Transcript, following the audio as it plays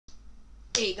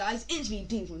Hey guys, it's me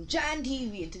Dean from J.A.N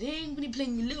TV, and today I'm going to be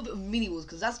playing a little bit of Mini Wars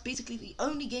because that's basically the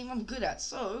only game I'm good at.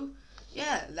 So,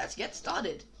 yeah, let's get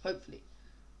started, hopefully.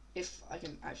 If I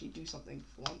can actually do something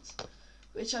for once,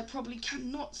 which I probably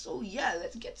cannot, so yeah,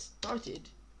 let's get started.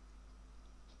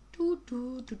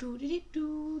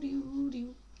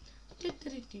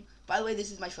 By the way,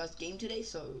 this is my first game today,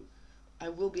 so I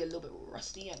will be a little bit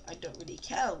rusty, and I don't really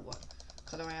care what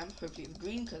color I am. Hopefully it's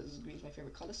green, because green is my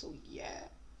favorite color, so yeah.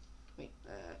 Wait,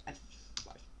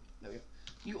 F5. There we go.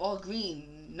 You are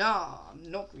green. Nah,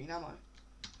 I'm not green, am I?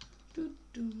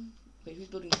 Wait, who's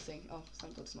building the thing? Oh,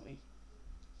 thank God it's not me.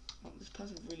 Oh, this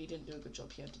person really didn't do a good job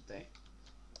here, did they?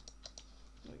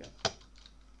 There we go.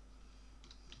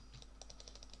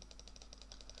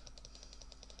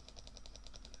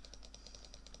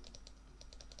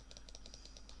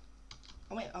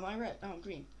 Oh wait, am I red? No, I'm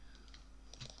green.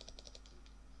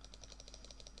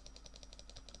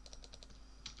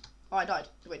 Oh, I died.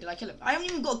 Wait, did I kill him? I haven't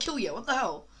even got a kill yet. What the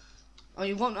hell? Oh,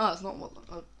 you want us, not what?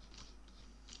 Oh.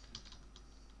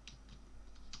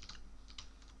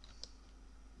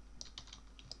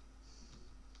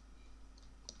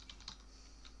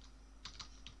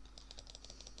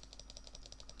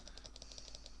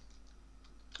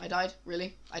 I died?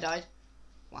 Really? I died?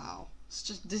 Wow. It's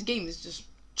just, this game is just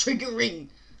triggering.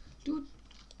 Dude.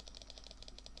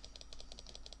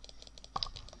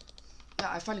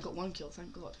 Yeah, I finally got one kill,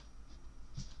 thank God.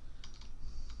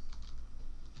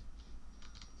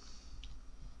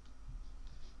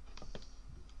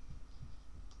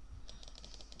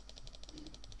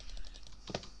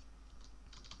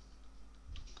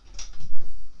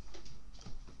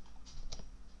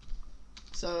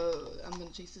 So, I'm gonna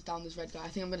chase this down, this red guy. I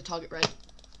think I'm gonna target red.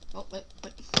 Oh, wait.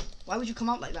 Why would you come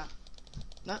out like that?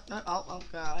 No, oh,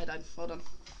 I died. Hold on.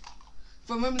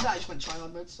 For a moment I just went try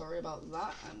mode, sorry about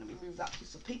that. And let me move that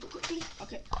piece of paper quickly.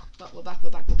 Okay, but we're back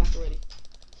already.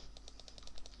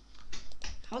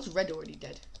 How's red already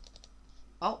dead?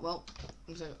 Oh, well,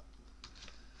 I'm sorry.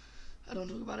 I don't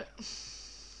talk about it.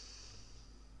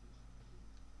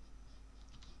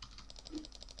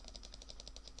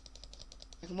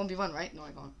 I can 1v1, right? No,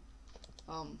 I can't.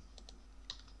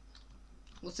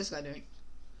 What's this guy doing?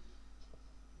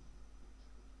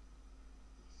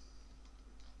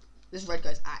 This red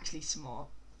guy's actually smart.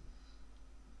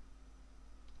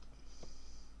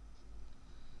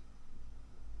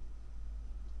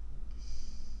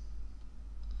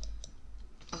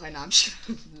 Okay, now I'm just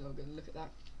not gonna look at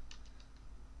that.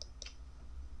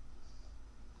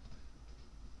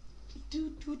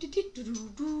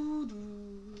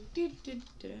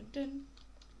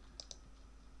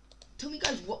 Tell me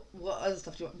guys what other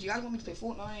stuff do you want? Do you guys want me to play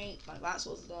Fortnite, like that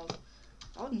sort of stuff?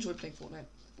 I would enjoy playing Fortnite.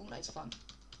 Fortnite's fun.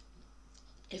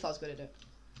 If I was good at it.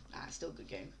 Nah, it's still a good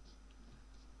game.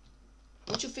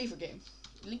 What's your favourite game?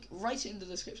 Link write it in the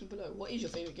description below. What is your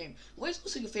favourite game? What is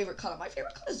also your favourite colour? My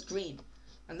favourite colour is green.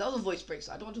 And the other voice breaks,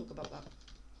 I don't want to talk about that.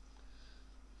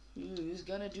 Who's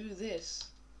gonna do this?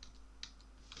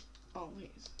 Oh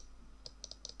wait.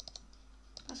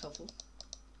 That's helpful.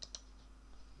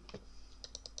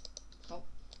 Oh.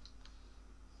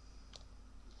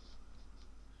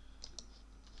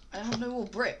 I have no more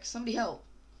bricks. Somebody help.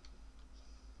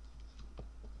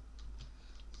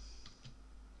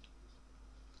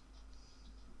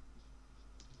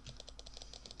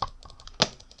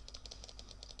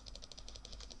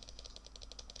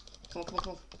 Come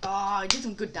on. Ah, I did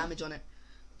some good damage on it.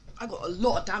 I got a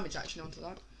lot of damage actually onto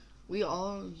that. We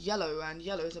are yellow, and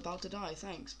yellow is about to die.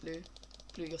 Thanks, blue.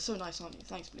 Blue, you're so nice, aren't you?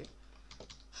 Thanks, blue.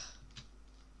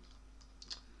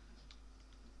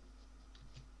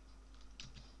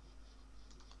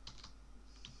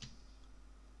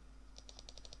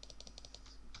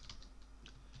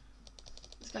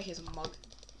 This guy here's a mug.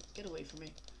 Get away from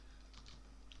me.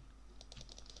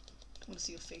 Don't want to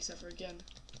see your face ever again.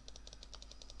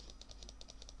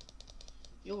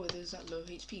 Your wither is at low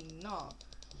HP. Nah,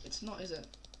 it's not, is it?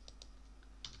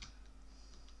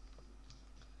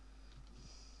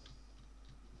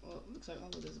 Well, it looks like our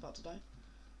wither's about to die.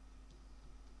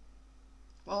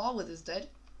 Well, our wither's dead.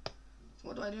 So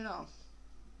what do I do now?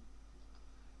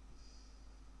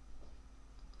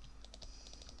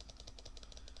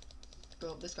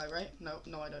 Go up this guy, right? No,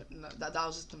 I don't. No, that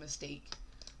was just a mistake.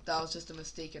 That was just a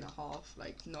mistake and a half.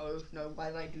 Like, no, why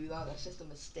did I do that? That's just a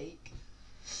mistake.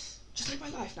 Just like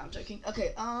my life. Now I'm joking.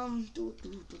 Okay,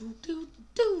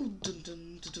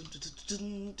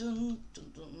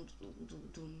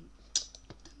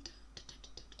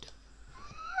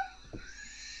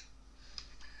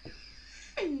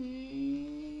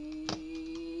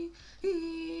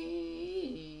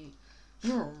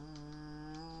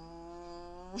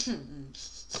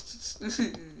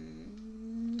 If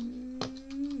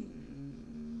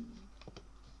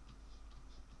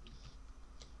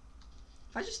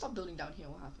I just stop building down here,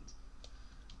 what happens?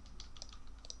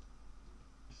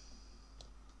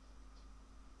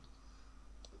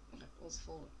 Okay, what's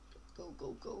full? Go,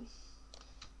 go, go. I'm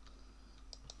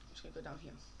just gonna go down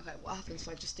here. Okay, what happens if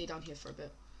I just stay down here for a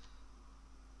bit?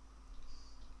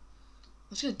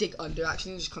 I'm just gonna dig under,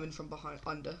 actually, and just come in from behind,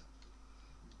 under.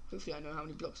 Hopefully I know how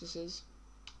many blocks this is.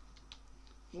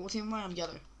 What team am I? I'm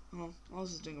yellow. Oh, I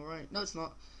was just doing alright. No, it's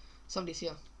not. Somebody's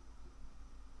here.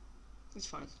 It's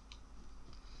fine.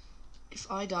 If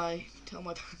I die, tell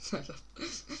my parents I love.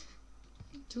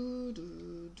 Do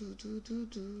do do do do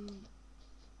do.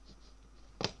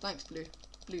 Thanks, Blue.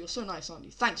 Blue, you're so nice, aren't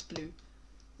you? Thanks, Blue.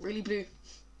 Really, Blue?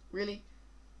 Really?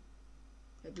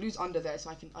 Okay, Blue's under there,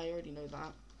 so I already know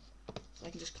that. So I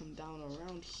can just come down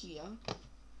around here.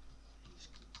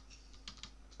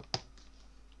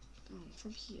 Down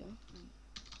from here.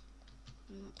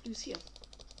 And that Blue's here.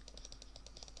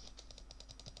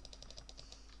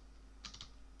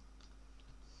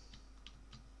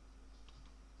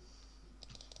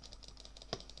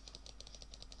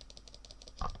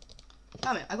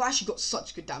 Damn it, I actually got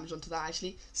such good damage onto that,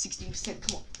 actually. 16%,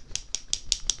 come on.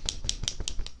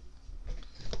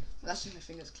 That's just my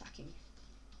fingers clacking.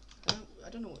 I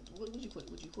don't know, what would you call it?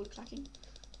 Would you call it clacking?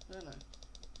 I don't know.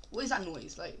 What is that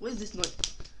noise? Like, what is this noise?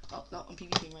 Oh, no, I'm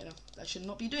PvPing right now. I should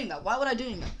not be doing that. Why would I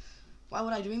doing that? Why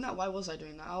would I doing that? Why was I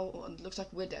doing that? Oh, it looks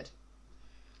like we're dead.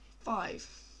 5,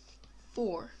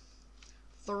 4,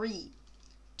 3,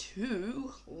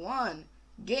 2, 1.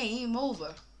 Game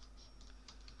over.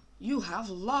 You have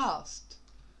lost.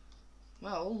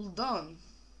 Well done.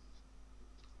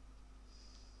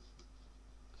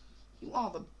 You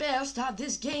are the best at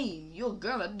this game. You're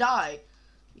gonna die.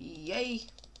 Yay.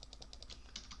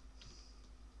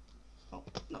 Oh,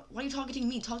 no. Why are you targeting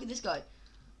me? Target this guy.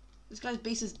 This guy's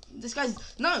base is... This guy's...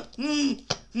 No!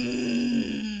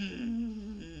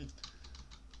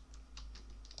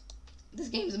 This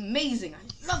game is amazing. I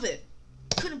love it.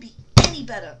 Couldn't be any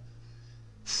better.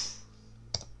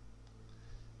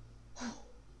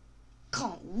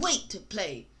 Can't wait to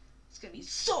play. It's gonna be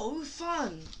so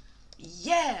fun.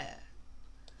 Yeah.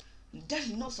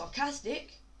 Definitely not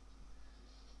sarcastic.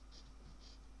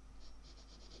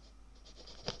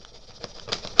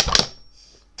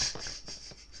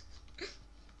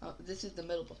 Oh, this is the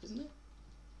middle block, isn't it?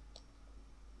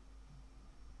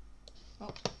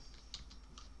 Oh.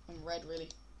 I'm red, really.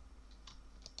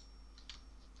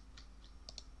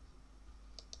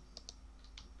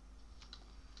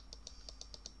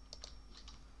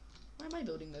 Why am I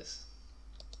building this?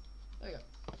 There we go.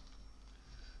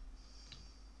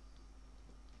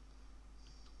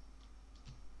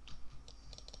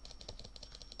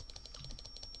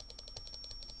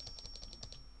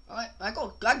 I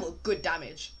got good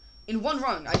damage. In one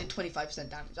run, I did 25%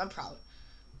 damage. I'm proud.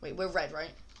 Wait, we're red, right?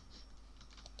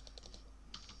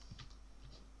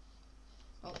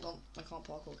 Oh, no, I can't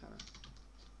parkour, can I?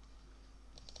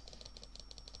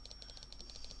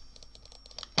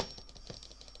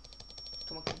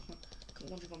 Come on, come on,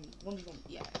 come on. Come on, 1v1 me.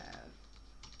 Yeah.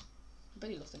 I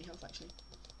barely lost any health, actually.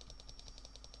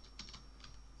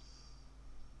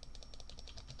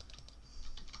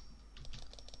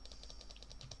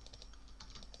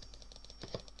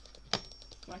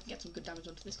 I can get some good damage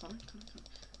onto this corner. Come on.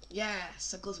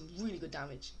 Yes, I got some really good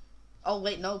damage. Oh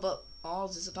wait, no, but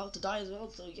ours is about to die as well,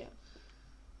 so yeah.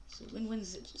 It's a win-win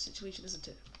situation, isn't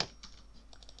it?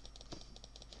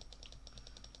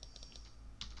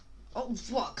 Oh,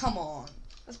 what? Come on.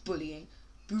 That's bullying.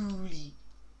 Bully.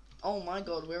 Oh my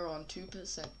god, we're on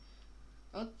 2%.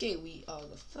 Okay, we are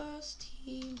the first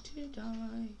team to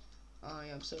die. I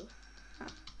am so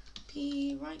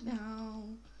happy right now.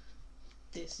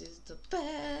 This is the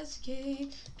best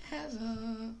game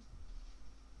ever.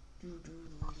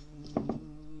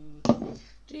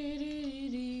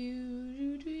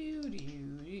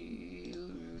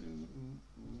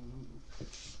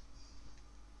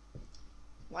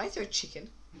 Why is there a chicken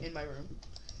in my room?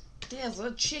 There's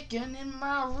a chicken in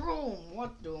my room.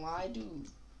 What do I do?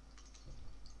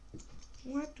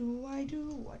 What do I do?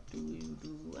 What do you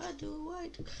do? What do I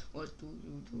do? What do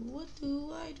you do? What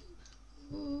do I do?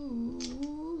 Ooh.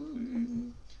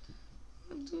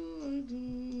 What do I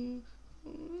do?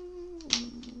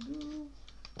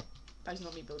 That's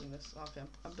not me building this. Okay,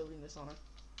 I'm building this on it.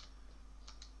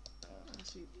 Has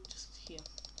to be just here.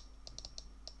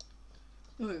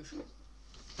 Move.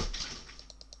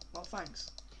 Well,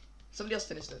 thanks. Somebody else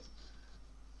finished it.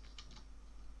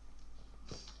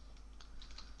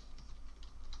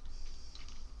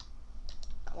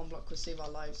 That one block could save our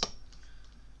lives.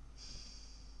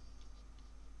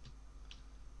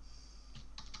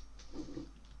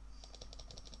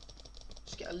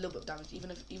 a little bit of damage,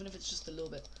 even if it's just a little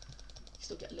bit. You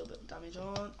still get a little bit of damage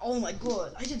on. Oh my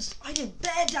god, I did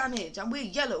bare damage, and we're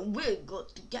yellow, and we're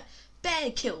got to get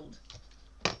bare killed.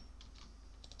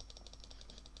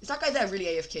 Is that guy there really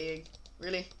AFKing?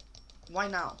 Really? Why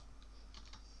now?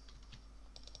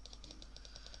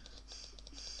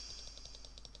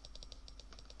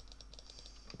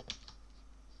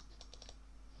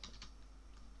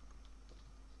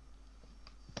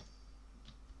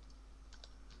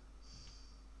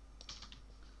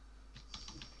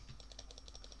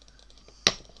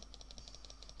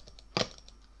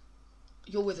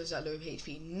 Your wither's at low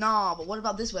HP. Nah, but what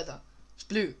about this wither? It's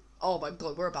blue. Oh my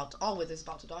god, our wither's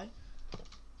about to die.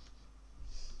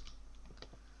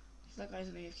 That guy's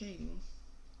an AFK anymore.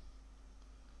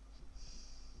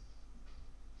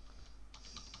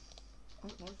 Oh,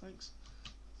 well, thanks.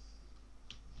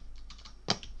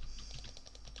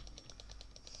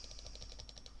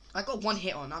 I got one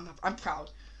hit on. I'm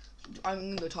proud.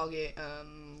 I'm gonna go target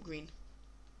green.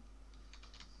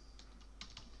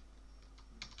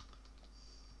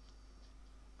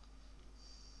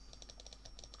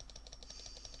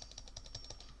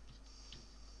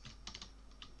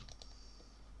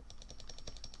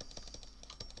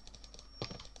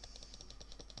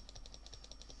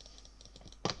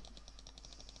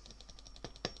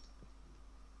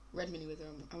 Red mini with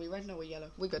them. Are we red? No, we're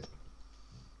yellow. We're good.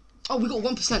 Oh, we got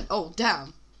 1%. Oh,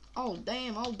 damn. Oh,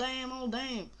 damn. Oh, damn. Oh,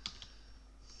 damn.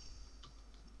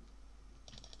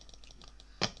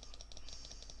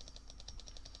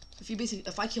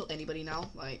 If I kill anybody now,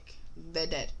 like, they're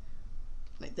dead.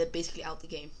 Like, they're basically out the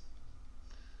game.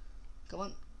 Come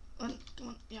on. Come on. Come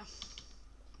on. Yeah.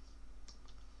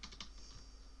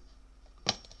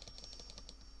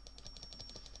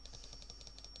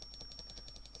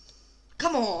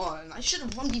 Come on! I should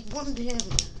have 1v1'd him!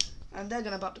 And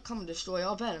they're about to come and destroy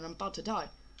our bed, and I'm about to die.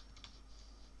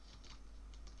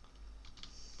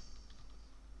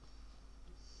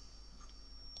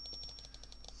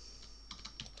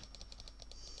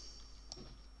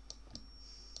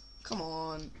 Come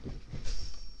on.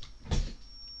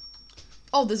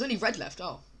 Oh, there's only red left.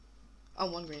 Oh. Oh,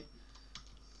 one green.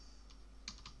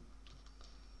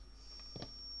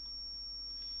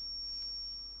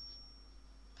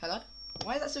 Hello?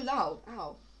 Why is that so loud?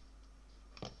 Ow.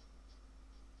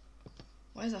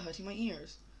 Why is that hurting my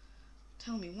ears?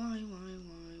 Tell me why?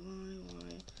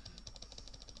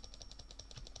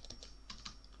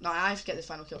 No, I have to get this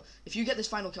final kill. If you get this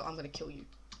final kill, I'm gonna kill you.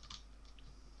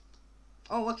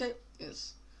 Oh, okay.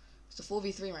 It's a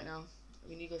 4v3 right now.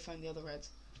 We need to go find the other reds.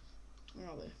 Where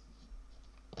are they?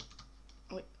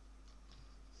 Oh, wait.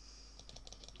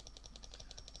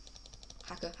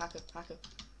 Hacker.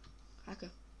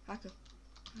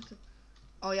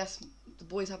 Oh, yes. The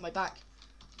boys have my back.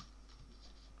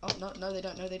 Oh, no, they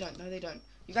don't.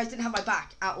 You guys didn't have my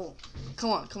back at all.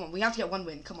 Come on. We have to get one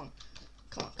win. Come on.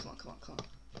 Come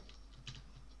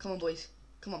on, boys.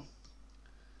 Come on.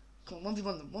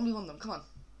 1v1 them. Come on.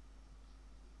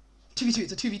 2v2.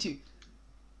 It's a 2v2.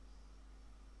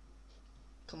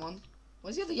 Come on.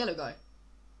 Where's the other yellow guy?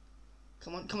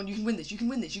 Come on. You can win this. You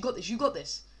got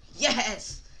this.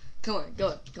 Yes! Come on. Go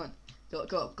up.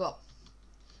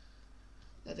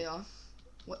 There they are.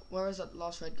 Where is that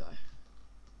last red guy?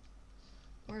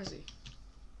 Where is he?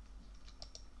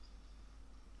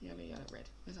 Yellow, red.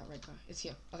 Where's that red guy? It's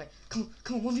here. Okay. Come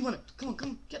on. 1v1 it. Come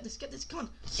on. Get this. Come on.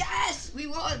 Yes! We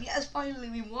won! Yes, finally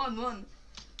we won.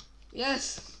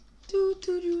 Yes! Do.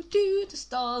 The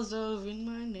stars are in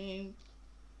my name.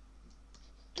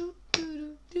 Do.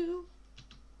 Do.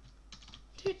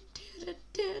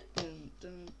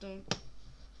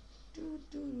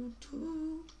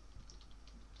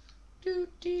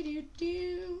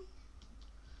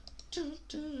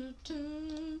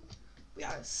 We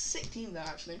are a sick team there,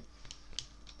 actually.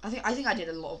 I think I did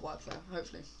a lot of work there,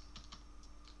 hopefully. If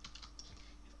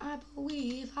I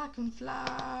believe I can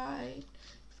fly,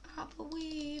 if I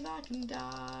believe I can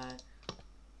die.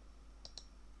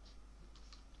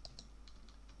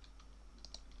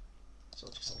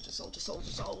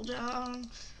 Soldier.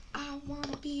 I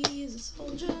wanna be a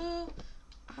soldier.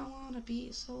 I wanna be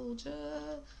a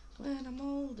soldier when I'm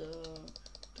older.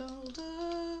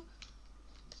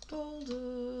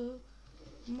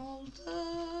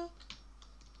 Molder.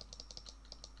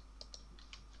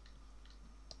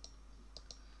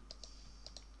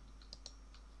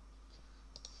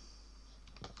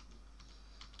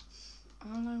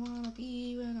 All I wanna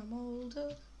be when I'm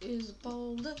older is a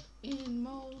boulder in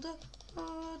Molder.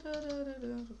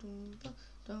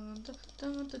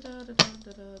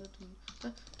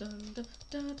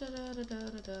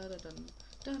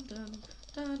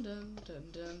 Dun dun dun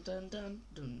dun dun dun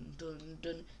dun dun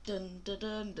dun dun dun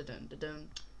dun dun dun dun.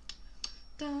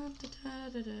 Dun da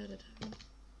da da da da dun.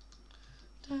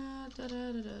 Da da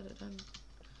da da da dun.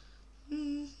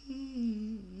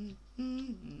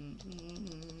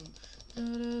 Da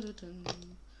da da dun.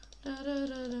 Da da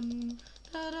da dun.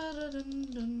 Da da da dun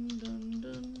dun dun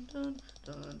dun dun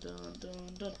dun dun dun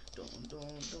dun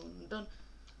dun dun dun.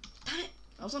 Damn it!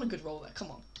 I was on a good roll there.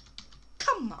 Come on.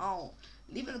 Come on.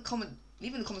 Leave in the comment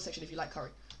section if you like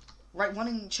curry. Write 1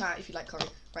 in chat if you like curry.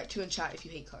 Write 2 in chat if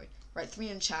you hate curry. Write 3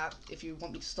 in chat if you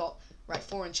want me to stop. Write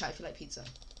 4 in chat if you like pizza.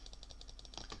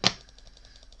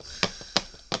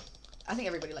 I think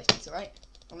everybody likes pizza, right?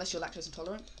 Unless you're lactose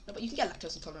intolerant. No, but you can get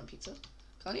lactose intolerant pizza,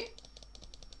 can't you?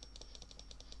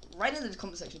 Write in the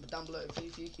comment section, but down below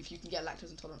if you can get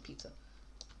lactose intolerant pizza.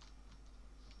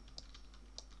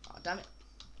 Oh, damn it.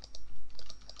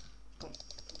 Come on.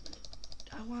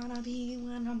 I wanna be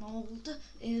when I'm old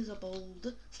is a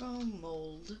bold from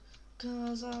mold.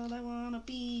 Cause all I wanna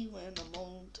be when I'm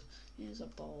old is a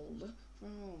bold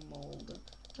from mold.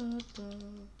 Da, da.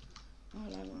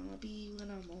 All I wanna be when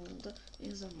I'm old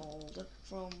is a mold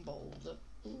from bold.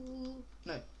 Ooh,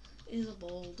 no, is a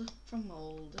bold from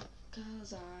mold.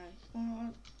 Cause I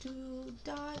want to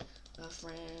die a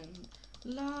friend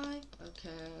like a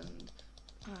can.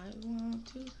 I want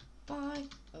to buy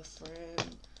a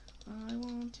friend. I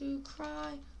want to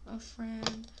cry a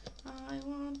friend. I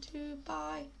want to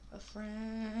buy a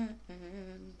friend.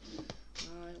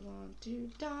 I want to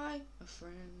die a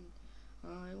friend.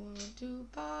 I want to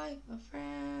buy a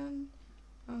friend.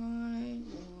 I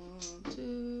want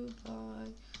to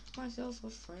buy myself a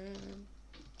friend.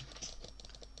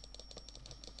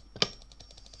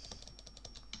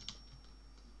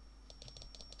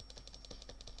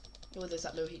 Oh, there's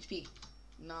that low HP.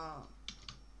 Nah.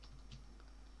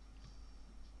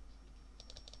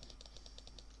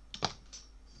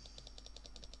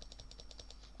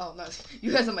 Oh, no.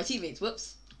 You guys are my teammates.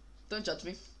 Whoops. Don't judge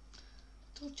me.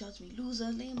 Don't judge me,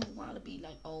 loser, lame, I wanna be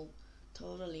like, oh,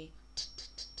 totally,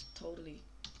 totally.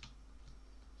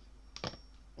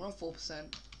 We're on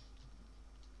 4%.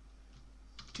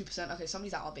 2%, okay,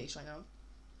 somebody's at our base right now.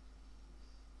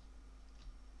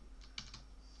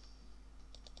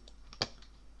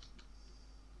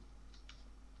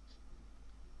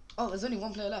 Oh, there's only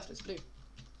 1 player left, it's blue.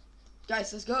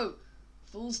 Guys, let's go.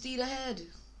 Full speed ahead.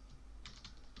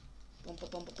 Bum ba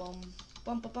bum ba bum.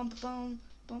 Bum ba bum ba bum.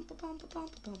 Bum ba bum ba bum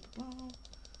ba bum ba bum.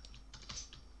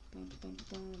 Bum ba bum ba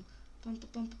bum. Bum ba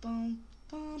bum ba bum.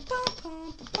 Bum bum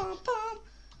bum ba bum bum.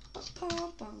 Bum bum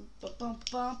ba bum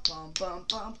bum bum bum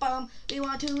bum bum. We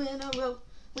want 2 in a row.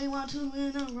 We want 2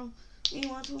 in a row. We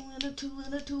want 2 in a 2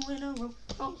 in a 2 in a row.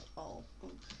 Oh oh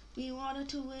oh. We want a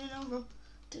 2 in a row.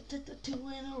 2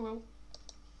 in a row.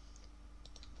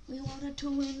 We want a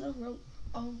 2 in a row.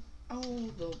 Oh oh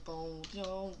the bone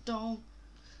don't.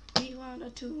 We want a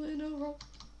 2 in a row.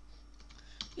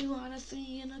 We want a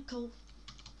 3 in a cold.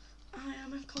 I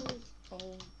am a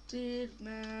cold-hearted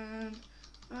man.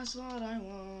 That's what I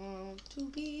want to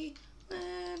be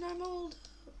when I'm older.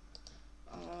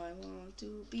 I want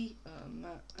to be a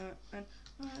man.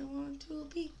 I want to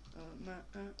be a man.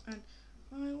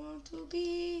 I want to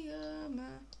be a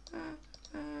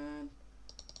man.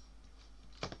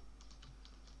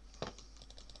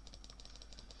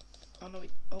 Oh no!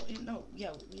 No!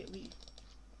 Yeah, we.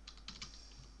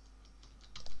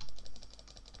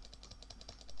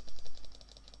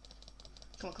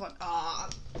 Come on! Ah!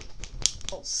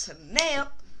 Oh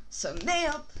snap!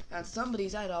 Snap! And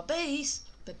somebody's at our base.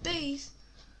 The base.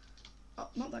 Oh,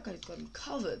 not that guy's got him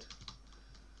covered.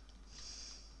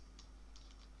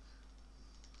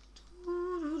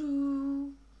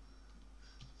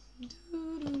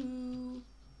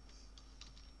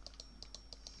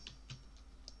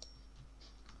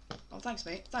 Oh, thanks,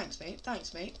 mate. Thanks, mate.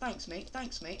 Thanks, mate. Thanks, mate.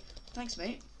 Thanks, mate. Thanks,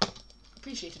 mate.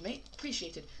 Appreciated, mate.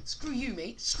 Appreciated. Screw you,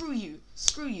 mate. Screw you.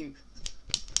 Screw you.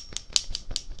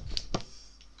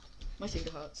 My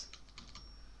finger hurts.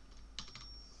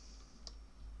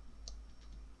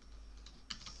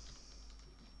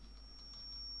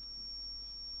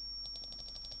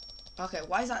 Okay,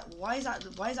 why is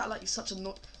that like such a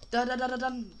no da da da da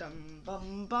dum dum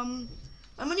bum bum?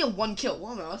 I'm only on 1 kill.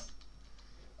 What on earth?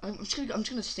 I'm just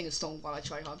gonna sing a song while I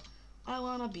try hard. I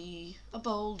wanna be a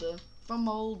boulder from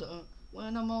Molder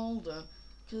when I'm older,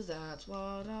 'cause that's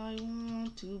what I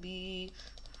want to be.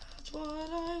 That's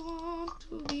what I want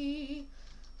to be.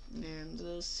 In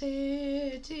the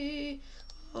city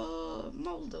of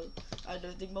Molder. I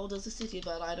don't think Molder's a city,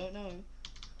 but I don't know.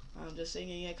 I'm just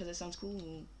singing it 'cause it sounds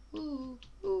cool. Ooh,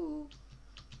 ooh.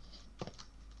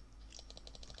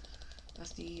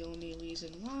 That's the the only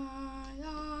reason why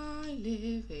I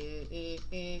live.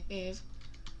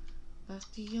 That's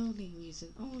the only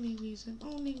reason, only reason,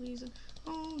 only reason,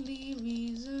 only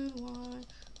reason why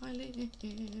I live.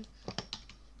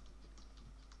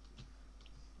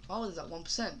 Oh, there's that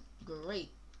 1%. Great.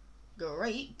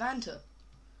 Great banter.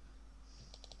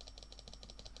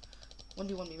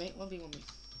 1v1 me, mate. 1v1 me.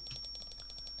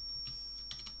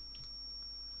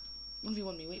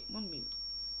 1v1 me, wait, 1 me.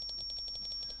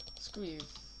 Screw you.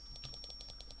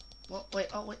 What? Wait,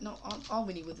 oh wait, no, our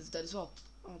mini with is dead as well.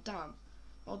 Oh damn.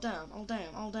 Oh damn, oh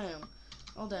damn, oh damn.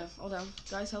 Oh damn, oh damn.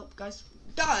 Guys, help, guys.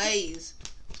 Guys!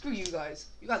 Screw you guys.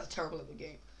 You guys are terrible at the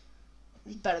game.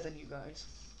 I'm better than you guys.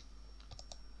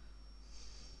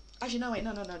 Actually, no, wait,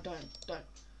 no, don't. I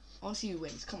want to see who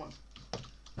wins, come on.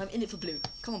 I'm in it for blue.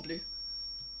 Come on, blue.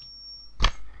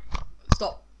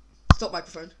 Stop. Stop,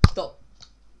 microphone. Stop.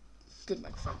 Good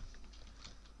microphone.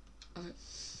 Okay.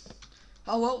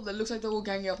 Oh well, it looks like they're all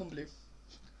ganging up on blue.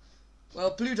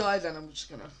 Well, blue died, then I'm just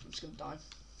gonna die.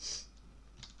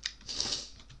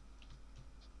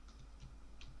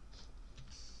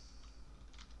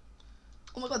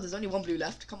 Oh my god, there's only one blue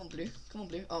left. Come on, blue. Come on,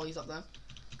 blue. Oh, he's up there.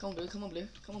 Come on, blue. Come on, blue.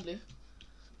 Come on, blue.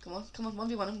 Come on,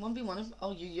 1v1 him. 1v1 him.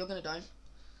 Oh, you're gonna die.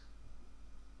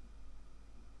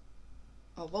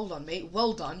 Oh, well done, mate.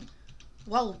 Well done.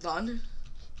 Well done.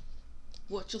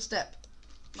 Watch your step.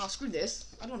 Nah, screw this.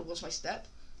 I don't want to watch my step.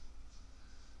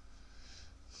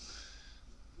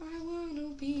 I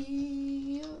wanna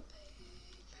be a big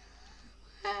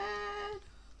man.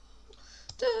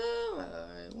 Do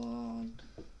I want?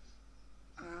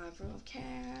 I'm from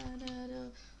Canada,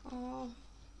 oh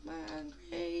my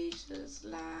gracious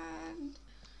land.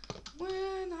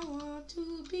 When I want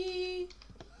to be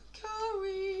a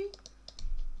curry,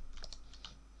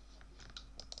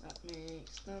 that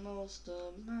makes the most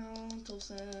amount of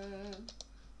sense.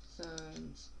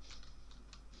 Can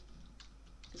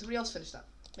somebody else finish that?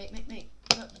 Mate,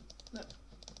 look.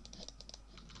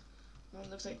 Well, it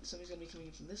looks like somebody's gonna be coming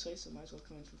in from this way, so might as well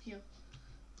come in from here.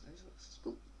 Might as well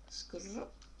scoop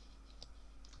up.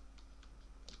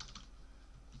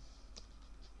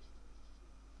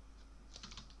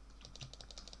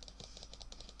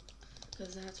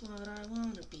 Cause that's what I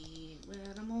wanna be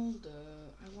when I'm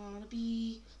older. I wanna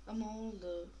be a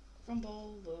molder from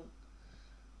Boulder.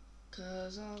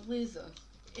 Cause our wither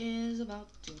is about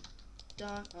to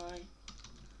die.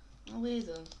 Our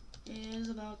wither is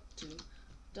about to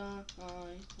die.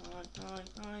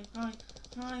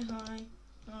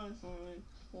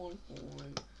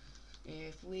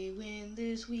 If we win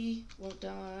this, we won't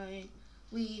die.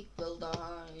 We will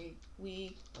die.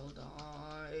 We will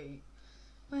die.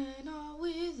 When our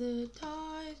wither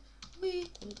dies, we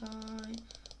will die.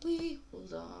 We will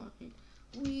die.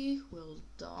 We will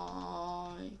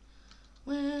die.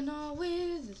 When our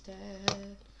wither's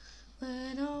dead.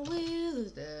 When our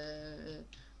wither's dead.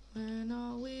 When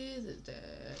our wither's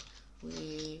dead.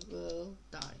 We will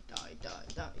die.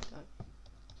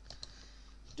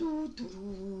 Do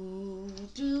do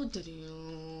do do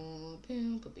do.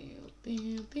 Pew pew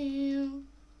pew pew.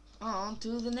 On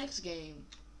to the next game.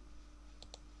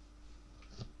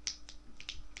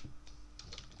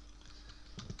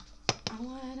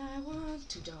 When I want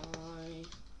to die,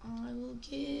 I will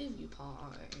give you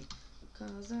pie,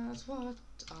 'cause that's what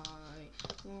I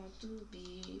want to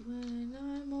be when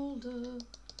I'm older.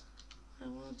 I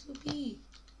want to be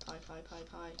pie.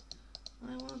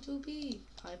 I want to be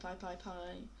pie.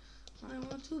 I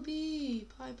want to be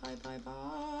pie.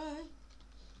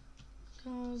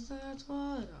 'Cause that's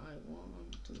what I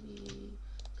want to be.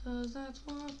 'Cause that's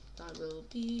what I will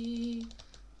be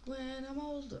when I'm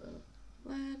older.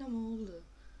 When I'm older,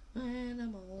 when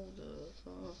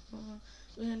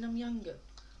I'm younger,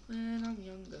 when I'm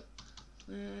younger,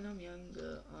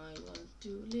 I want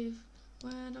to live.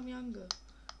 When I'm younger,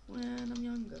 when I'm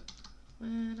younger,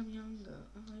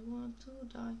 I want to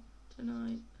die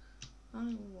tonight.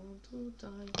 I want to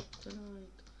die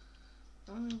tonight. I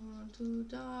want to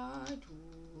die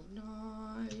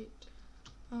tonight.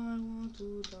 I want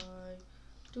to die.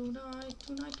 Tonight.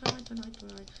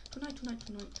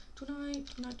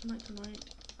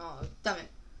 Oh, damn it.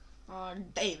 Oh,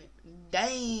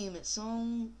 damn it,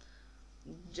 son.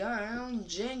 J.A.N.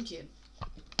 Jenkins.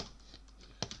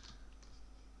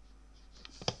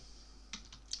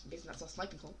 I'm guessing that's our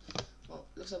sniping call. Well,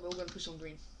 looks like we're all going to push on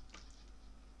green.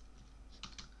 I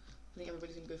think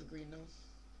everybody's going to go for green now.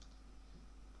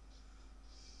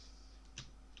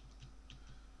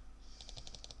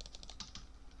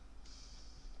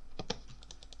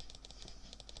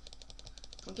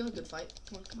 Give a good fight.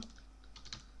 Come on.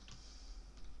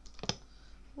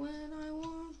 When I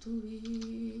want to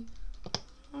be,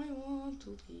 I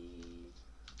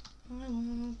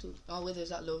Oh,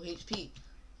 Wither's at low HP.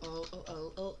 Oh, oh,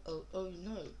 oh, oh, oh, oh,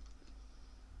 no.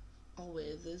 Oh,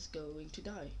 Wither's going to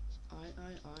die.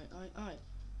 I.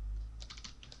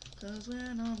 'Cause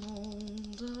when I'm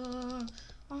older,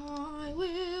 I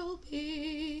will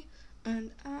be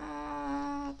an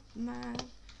app man.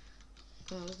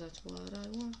 'Cause that's what I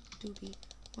want to be.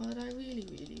 What I really,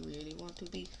 really, really want to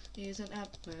be is an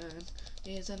app man.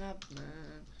 Is an app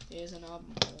man. Is an app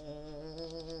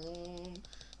man.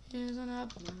 Is an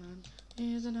app man.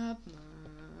 Is an app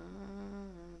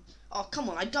man. Oh, come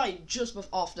on, I died just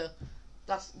after.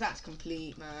 That's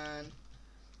complete, man.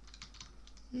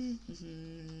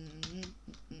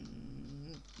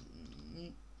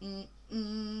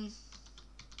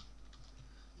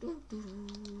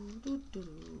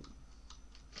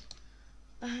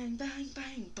 Bang, bang,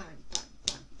 bang, bang, bang,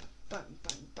 bang, bang,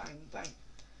 bang, bang, bang.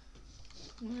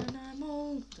 When I'm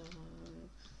older,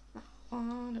 I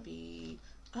wanna be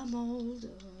a molder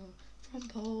from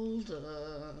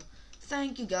Boulder.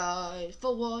 Thank you guys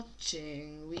for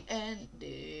watching. We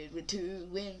ended with 2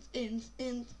 wins,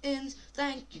 ins.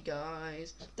 Thank you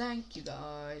guys. Thank you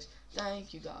guys.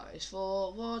 Thank you guys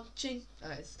for watching.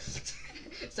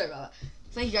 Sorry about that.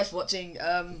 Thank you guys for watching.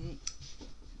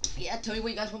 Yeah, tell me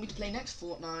what you guys want me to play next.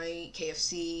 Fortnite,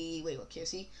 KFC, wait, what,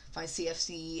 KFC? Fine,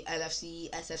 CFC, LFC,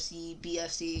 SFC,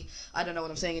 BFC. I don't know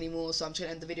what I'm saying anymore, so I'm just going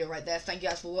to end the video right there. Thank you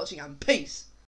guys for watching, and peace!